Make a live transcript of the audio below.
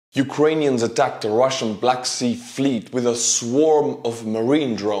Ukrainians attacked the Russian Black Sea fleet with a swarm of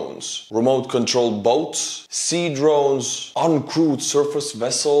marine drones, remote-controlled boats, sea drones, uncrewed surface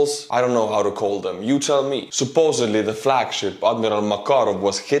vessels. I don't know how to call them, you tell me. Supposedly the flagship Admiral Makarov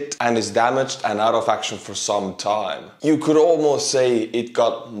was hit and is damaged and out of action for some time. You could almost say it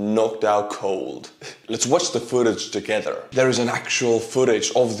got knocked out cold. Let's watch the footage together. There is an actual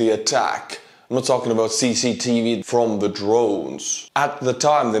footage of the attack. I'm not talking about CCTV from the drones. At the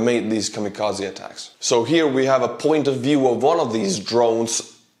time they made these kamikaze attacks. So here we have a point of view of one of these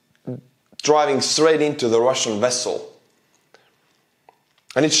drones driving straight into the Russian vessel.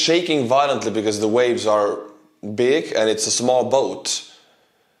 And it's shaking violently because the waves are big and it's a small boat.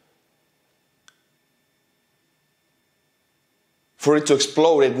 For it to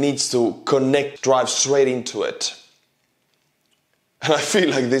explode, it needs to drive straight into it. And I feel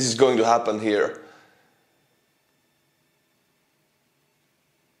like this is going to happen here.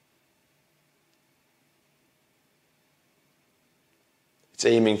 It's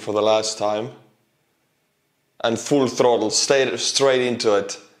aiming for the last time. And full throttle, straight into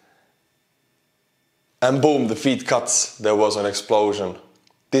it. And boom, the feed cuts. There was an explosion.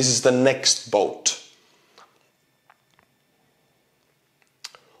 This is the next boat.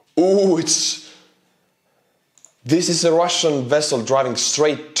 Ooh, this is a Russian vessel driving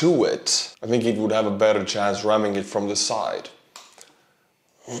straight to it. I think it would have a better chance ramming it from the side.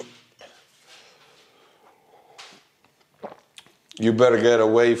 You better get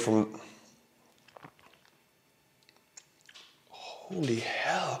away from... Holy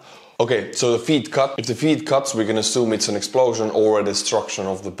hell. Okay, so the feed cut. If the feed cuts, we can assume it's an explosion or a destruction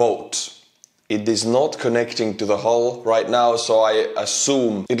of the boat. It is not connecting to the hull right now, so I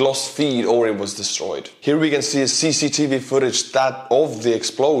assume it lost feed or it was destroyed. Here we can see a CCTV footage of the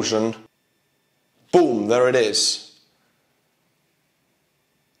explosion. Boom, there it is.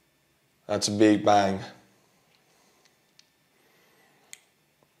 That's a big bang.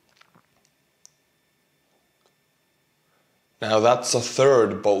 Now that's a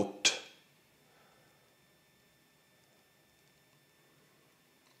third boat.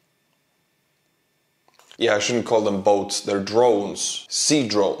 Yeah, I shouldn't call them boats, they're drones, sea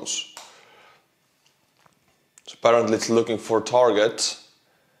drones. So apparently it's looking for a target.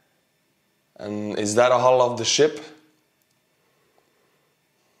 And is that a hull of the ship?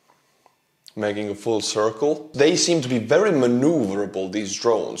 Making a full circle. They seem to be very maneuverable, these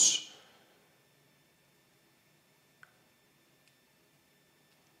drones.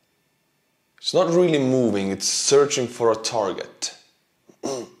 It's not really moving, it's searching for a target.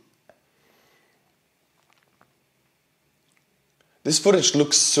 This footage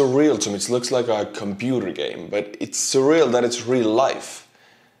looks surreal to me, it looks like a computer game, but it's surreal that it's real life.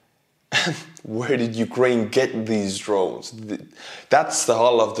 Where did Ukraine get these drones? That's the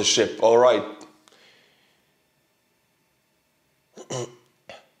hull of the ship, alright.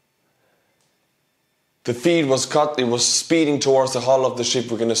 The feed was cut, it was speeding towards the hull of the ship.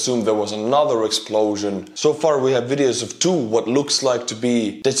 We can assume there was another explosion. So far we have videos of two what looks like to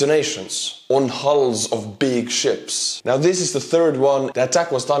be detonations on hulls of big ships. Now this is the third one. The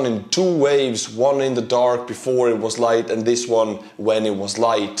attack was done in two waves, one in the dark before it was light and this one when it was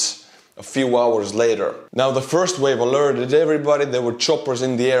light a few hours later. Now the first wave alerted everybody, there were choppers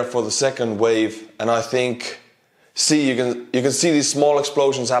in the air for the second wave and I think, see, you can see these small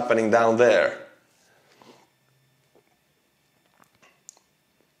explosions happening down there.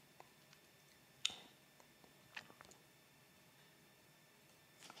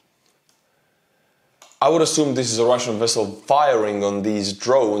 I would assume this is a Russian vessel firing on these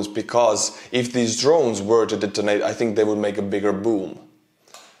drones because if these drones were to detonate, I think they would make a bigger boom.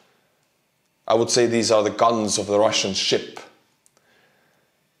 I would say these are the guns of the Russian ship.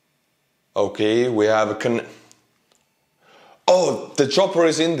 Okay, we have a Oh, the chopper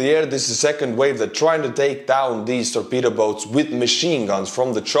is in the air. This is the second wave. They're trying to take down these torpedo boats with machine guns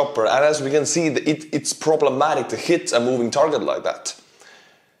from the chopper. And as we can see, it's problematic to hit a moving target like that.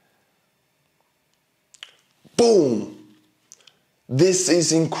 Boom! This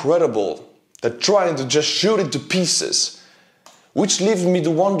is incredible. They're trying to just shoot it to pieces. Which leaves me to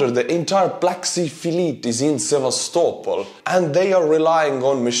wonder, the entire Black Sea fleet is in Sevastopol and they are relying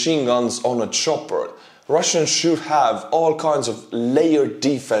on machine guns on a chopper. Russians should have all kinds of layered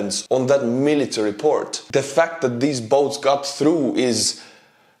defense on that military port. The fact that these boats got through is...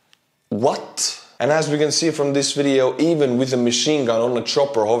 what? And as we can see from this video, even with a machine gun on a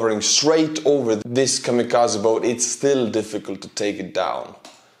chopper hovering straight over this kamikaze boat, it's still difficult to take it down.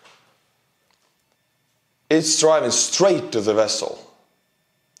 It's driving straight to the vessel.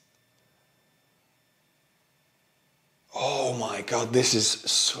 Oh my god, this is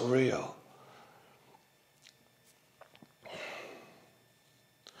surreal.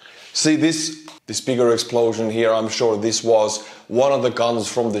 See this bigger explosion here, I'm sure this was one of the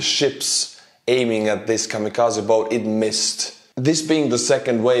guns from the ships aiming at this kamikaze boat. It missed. This being the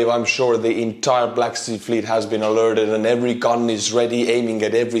second wave, I'm sure the entire Black Sea Fleet has been alerted and every gun is ready, aiming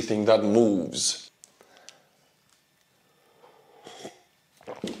at everything that moves.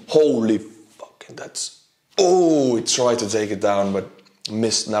 Holy fucking, that's... Oh, it tried to take it down, but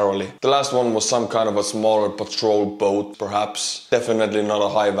missed narrowly. The last one was some kind of a smaller patrol boat, perhaps. Definitely not a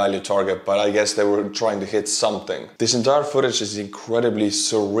high value target, but I guess they were trying to hit something. This entire footage is incredibly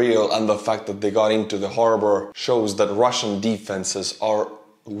surreal, and the fact that they got into the harbor shows that Russian defenses are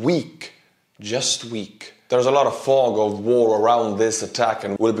weak. Just weak. There's a lot of fog of war around this attack,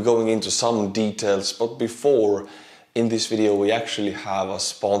 and we'll be going into some details, but before, in this video we actually have a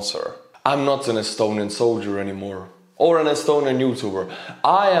sponsor. I'm not an Estonian soldier anymore, or an Estonian YouTuber.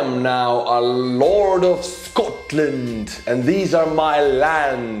 I am now a Lord of Scotland, and these are my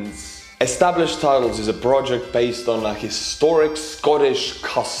lands. Established Titles is a project based on a historic Scottish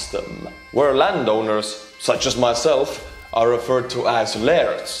custom, where landowners, such as myself, are referred to as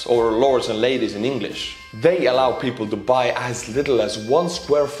lairds, or lords and ladies in English. They allow people to buy as little as 1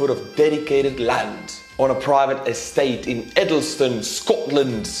 square foot of dedicated land on a private estate in Edelston,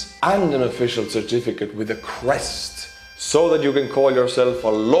 Scotland, and an official certificate with a crest, so that you can call yourself a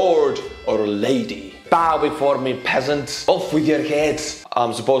lord or a lady. Bow before me, peasant. Off with your head.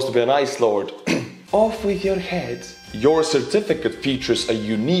 I'm supposed to be a nice lord. Off with your head. Your certificate features a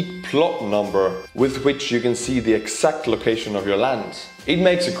unique plot number with which you can see the exact location of your land. It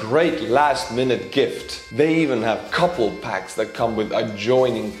makes a great last-minute gift. They even have couple packs that come with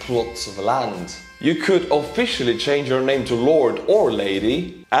adjoining plots of land. You could officially change your name to Lord or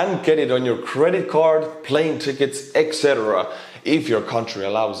Lady and get it on your credit card, plane tickets, etc. if your country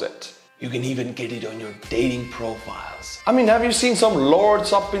allows it. You can even get it on your dating profiles. I mean, have you seen some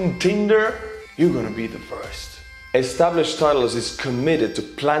lords up in Tinder? You're gonna be the first. Established Titles is committed to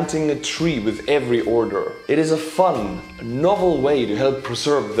planting a tree with every order. It is a fun, novel way to help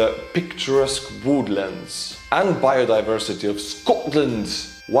preserve the picturesque woodlands and biodiversity of Scotland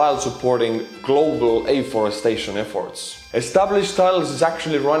while supporting global afforestation efforts. Established Titles is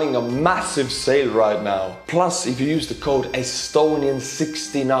actually running a massive sale right now. Plus, if you use the code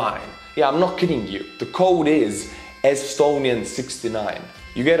Estonian69, yeah, I'm not kidding you, the code is Estonian69,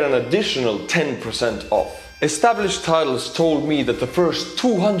 you get an additional 10% off. Established Titles told me that the first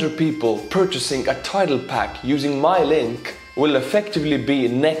 200 people purchasing a title pack using my link will effectively be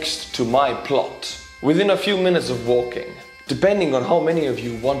next to my plot, within a few minutes of walking. Depending on how many of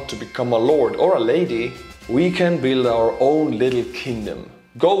you want to become a lord or a lady, we can build our own little kingdom.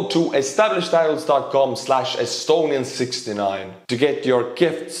 Go to establishedtitles.com/Estonian69 to get your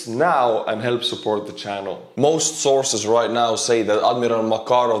gifts now and help support the channel. Most sources right now say that Admiral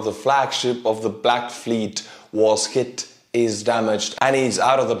Makarov, the flagship of the Black Fleet, was hit, is damaged, and is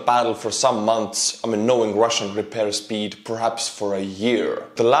out of the battle for some months. I mean, knowing Russian repair speed, perhaps for a year.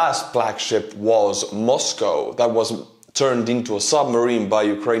 The last flagship was Moscow, that was turned into a submarine by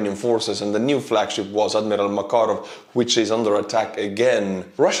Ukrainian forces, and the new flagship was Admiral Makarov, which is under attack again.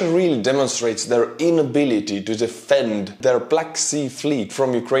 Russia really demonstrates their inability to defend their Black Sea Fleet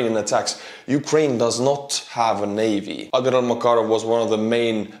from Ukrainian attacks. Ukraine does not have a navy. Admiral Makarov was one of the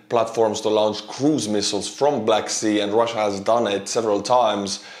main platforms to launch cruise missiles from Black Sea, and Russia has done it several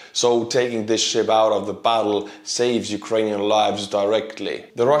times. So taking this ship out of the battle saves Ukrainian lives directly.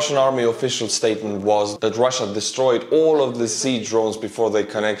 The Russian army official statement was that Russia destroyed all of the sea drones before they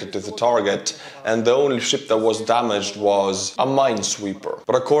connected to the target, and the only ship that was damaged was a minesweeper.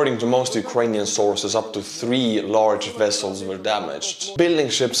 But according to most Ukrainian sources, up to 3 large vessels were damaged. Building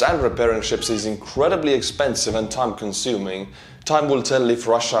ships and repairing ships is incredibly expensive and time-consuming. Time will tell if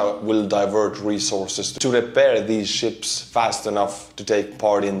Russia will divert resources to repair these ships fast enough to take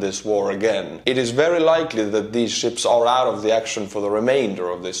part in this war again. It is very likely that these ships are out of the action for the remainder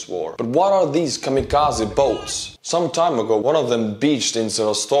of this war. But what are these kamikaze boats? Some time ago, one of them beached in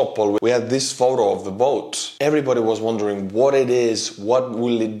Sevastopol. We had this photo of the boat. Everybody was wondering what it is, what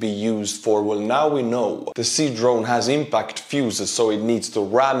will it be used for? Well, now we know. The sea drone has impact fuses, so it needs to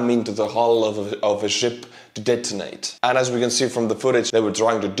ram into the hull of a ship to detonate. And as we can see from the footage, they were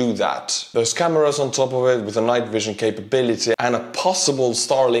trying to do that. There's cameras on top of it with a night vision capability and a possible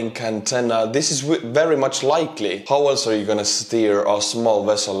Starlink antenna. This is very much likely. How else are you gonna steer a small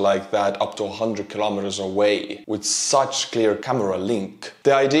vessel like that up to 100 kilometers away with such clear camera link?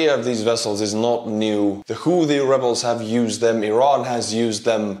 The idea of these vessels is not new. The Houthi rebels have used them, Iran has used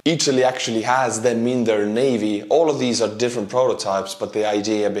them, Italy actually has them in their navy. All of these are different prototypes, but the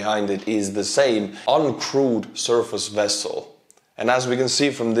idea behind it is the same. Uncrewed surface vessel. And as we can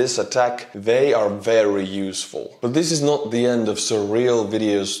see from this attack, they are very useful. But this is not the end of surreal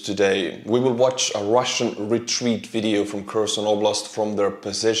videos today. We will watch a Russian retreat video from Kherson Oblast from their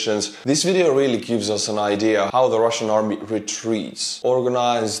positions. This video really gives us an idea how the Russian army retreats,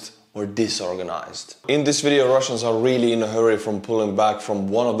 organized or disorganized. In this video, Russians are really in a hurry from pulling back from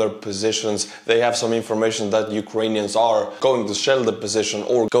one of their positions. They have some information that Ukrainians are going to shell the position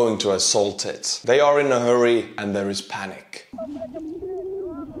or going to assault it. They are in a hurry and there is panic.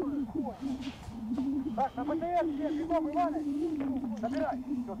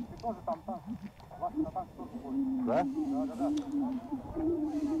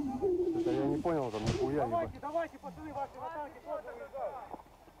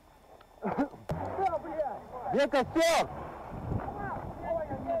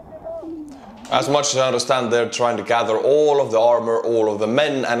 As much as I understand, they're trying to gather all of the armor, all of the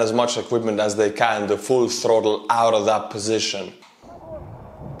men and as much equipment as they can to full throttle out of that position.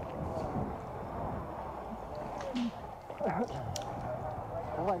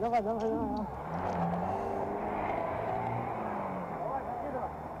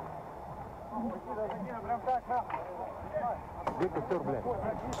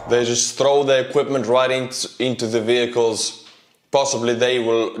 They just throw the equipment right into the vehicles. Possibly they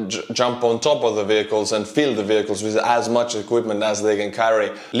will jump on top of the vehicles and fill the vehicles with as much equipment as they can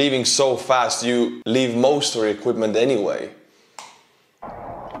carry. Leaving so fast, you leave most of your equipment anyway.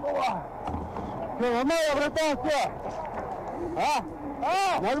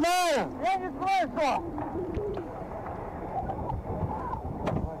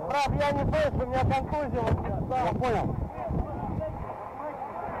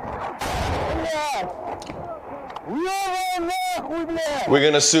 We're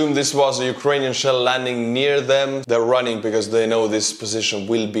gonna assume this was a Ukrainian shell landing near them. They're running because they know this position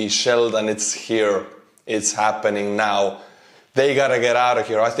will be shelled and it's here. It's happening now. They gotta get out of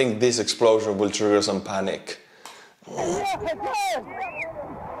here. I think this explosion will trigger some panic.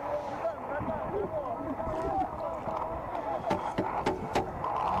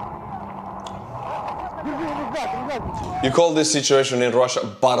 You call this situation in Russia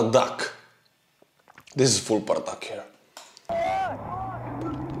bardak. This is full bardak here.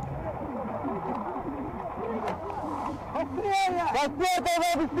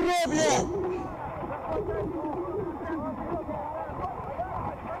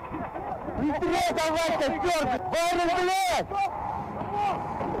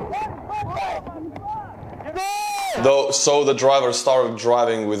 So the driver started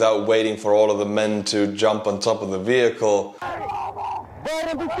driving without waiting for all of the men to jump on top of the vehicle.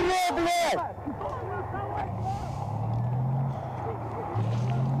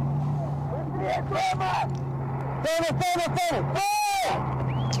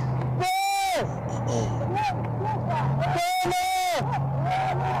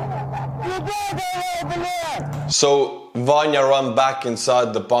 So Vanya ran back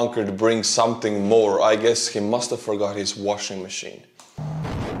inside the bunker to bring something more. I guess he must have forgot his washing machine.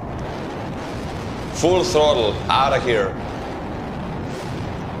 Full throttle, out of here.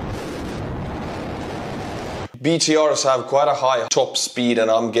 BTRs have quite a high top speed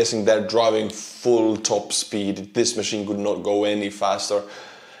and I'm guessing they're driving full top speed. This machine could not go any faster.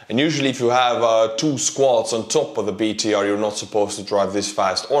 And usually if you have two squads on top of the BTR, you're not supposed to drive this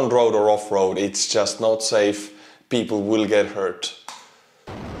fast. On road or off road, it's just not safe. People will get hurt.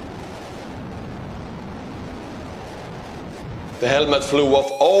 The helmet flew off.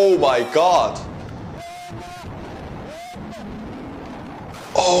 Oh my god!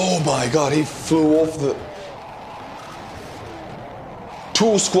 Oh my god, he flew off the...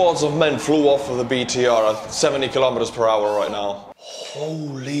 Two squads of men flew off of the BTR at 70 kilometers per hour right now.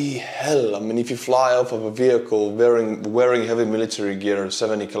 Holy hell, I mean, if you fly off of a vehicle wearing heavy military gear at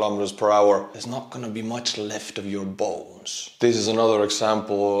 70 kilometers per hour, there's not gonna be much left of your bones. This is another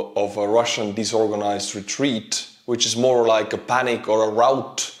example of a Russian disorganized retreat, which is more like a panic or a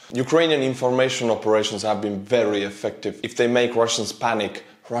rout. Ukrainian information operations have been very effective. If they make Russians panic,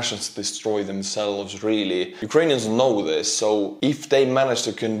 Russians destroy themselves, really. Ukrainians know this, so if they manage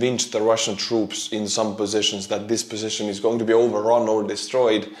to convince the Russian troops in some positions that this position is going to be overrun or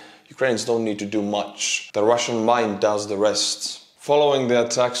destroyed, Ukrainians don't need to do much. The Russian mind does the rest. Following the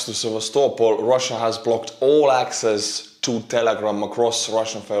attacks to Sevastopol, Russia has blocked all access to Telegram across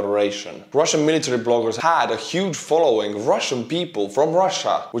Russian Federation. Russian military bloggers had a huge following of Russian people from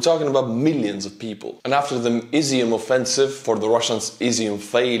Russia. We're talking about millions of people. And after the Izium offensive, for the Russians' Izium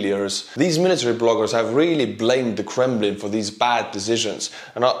failures, these military bloggers have really blamed the Kremlin for these bad decisions.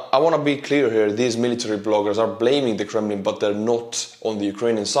 And I want to be clear here, these military bloggers are blaming the Kremlin, but they're not on the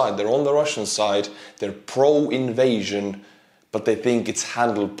Ukrainian side. They're on the Russian side. They're pro-invasion, but they think it's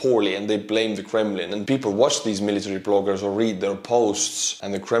handled poorly and they blame the Kremlin. And people watch these military bloggers or read their posts,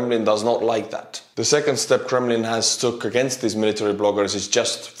 and the Kremlin does not like that. The second step Kremlin has took against these military bloggers is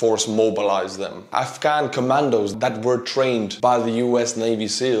just force mobilize them. Afghan commandos that were trained by the US Navy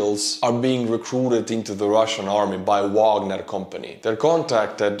SEALs are being recruited into the Russian army by Wagner company. They're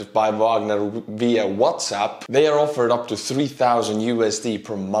contacted by Wagner via WhatsApp. They are offered up to 3,000 USD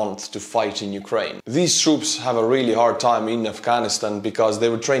per month to fight in Ukraine. These troops have a really hard time in Afghanistan because they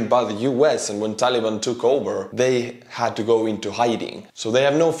were trained by the US, and when Taliban took over, they had to go into hiding. So they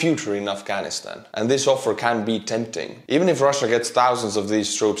have no future in Afghanistan. And this offer can be tempting. Even if Russia gets thousands of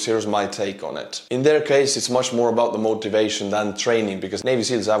these troops, here's my take on it. In their case, it's much more about the motivation than training, because Navy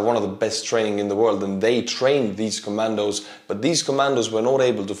SEALs have one of the best training in the world, and they trained these commandos, but these commandos were not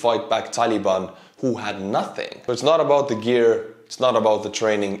able to fight back Taliban, who had nothing. So it's not about the gear, it's not about the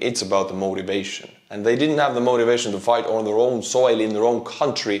training, it's about the motivation. And they didn't have the motivation to fight on their own soil, in their own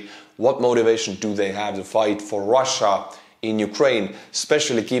country. What motivation do they have to fight for Russia in Ukraine,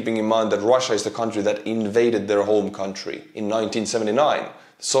 especially keeping in mind that Russia is the country that invaded their home country in 1979,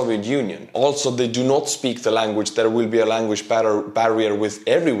 the Soviet Union. Also, they do not speak the language. There will be a language barrier with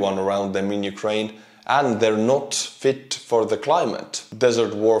everyone around them in Ukraine, and they're not fit for the climate.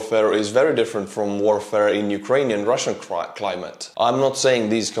 Desert warfare is very different from warfare in Ukrainian Russian climate. I'm not saying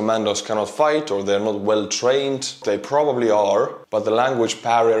these commandos cannot fight or they're not well trained. They probably are, but the language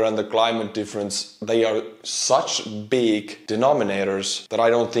barrier and the climate difference, they are such big denominators that I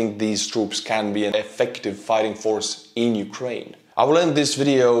don't think these troops can be an effective fighting force in Ukraine. I will end this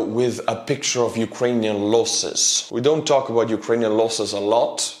video with a picture of Ukrainian losses. We don't talk about Ukrainian losses a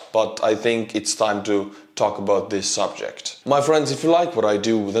lot, but I think it's time to talk about this subject. My friends, if you like what I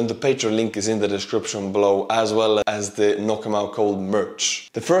do, then the Patreon link is in the description below, as well as the Knock 'em Out Cold merch.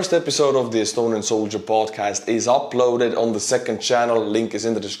 The first episode of the Estonian Soldier podcast is uploaded on the second channel, link is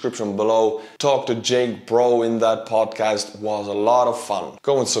in the description below. Talk to Jake Bro in that podcast was a lot of fun.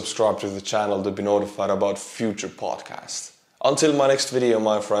 Go and subscribe to the channel to be notified about future podcasts. Until my next video,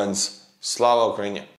 my friends, Slava Ukraini!